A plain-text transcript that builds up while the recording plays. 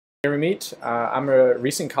Hey Ramit, I'm a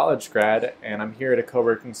recent college grad and I'm here at a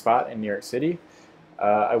co-working spot in New York City.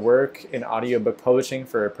 I work in audiobook publishing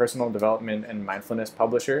for a personal development and mindfulness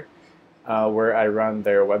publisher where I run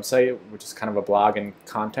their website, which is kind of a blog and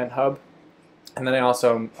content hub. And then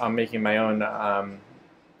I'm making my own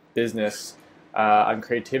business on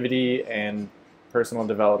creativity and personal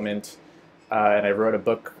development. And I wrote a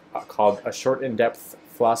book called A Short In-Depth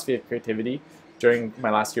Philosophy of Creativity during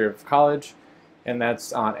my last year of college, and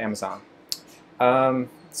that's on Amazon.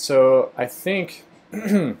 So I think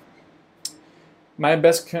my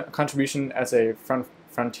best contribution as a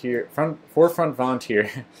forefront volunteer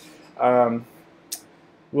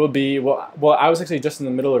will be, well, I was actually just in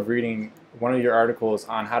the middle of reading one of your articles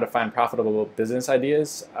on how to find profitable business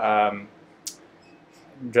ideas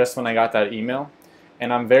just when I got that email.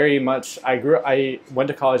 And I went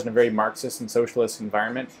to college in a very Marxist and socialist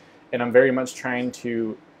environment, and I'm very much trying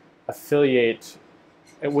to affiliate,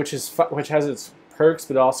 which has its perks,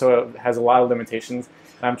 but also has a lot of limitations.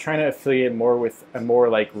 And I'm trying to affiliate more with a more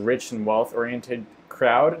like rich and wealth-oriented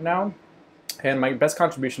crowd now. And my best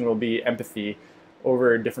contribution will be empathy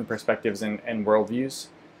over different perspectives and worldviews,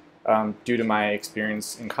 due to my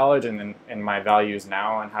experience in college and my values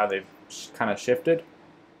now and how they've kind of shifted.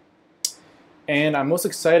 And I'm most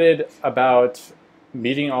excited about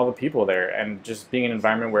meeting all the people there and just being in an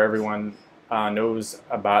environment where everyone knows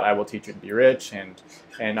about I Will Teach You to Be Rich and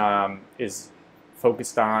is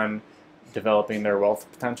focused on developing their wealth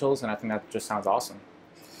potentials, and I think that just sounds awesome.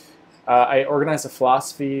 I organized a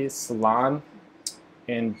philosophy salon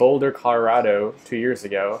in Boulder, Colorado 2 years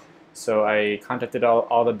ago. So I contacted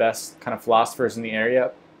all the best kind of philosophers in the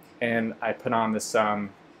area, and I put on this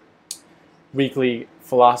weekly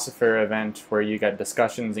philosopher event where you got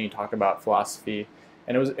discussions and you talk about philosophy,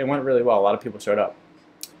 and it went really well. A lot of people showed up.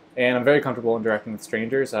 And I'm very comfortable interacting with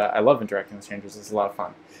strangers. I love interacting with strangers. It's a lot of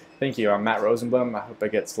fun. Thank you. I'm Matt Rosenblum. I hope I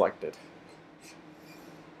get selected.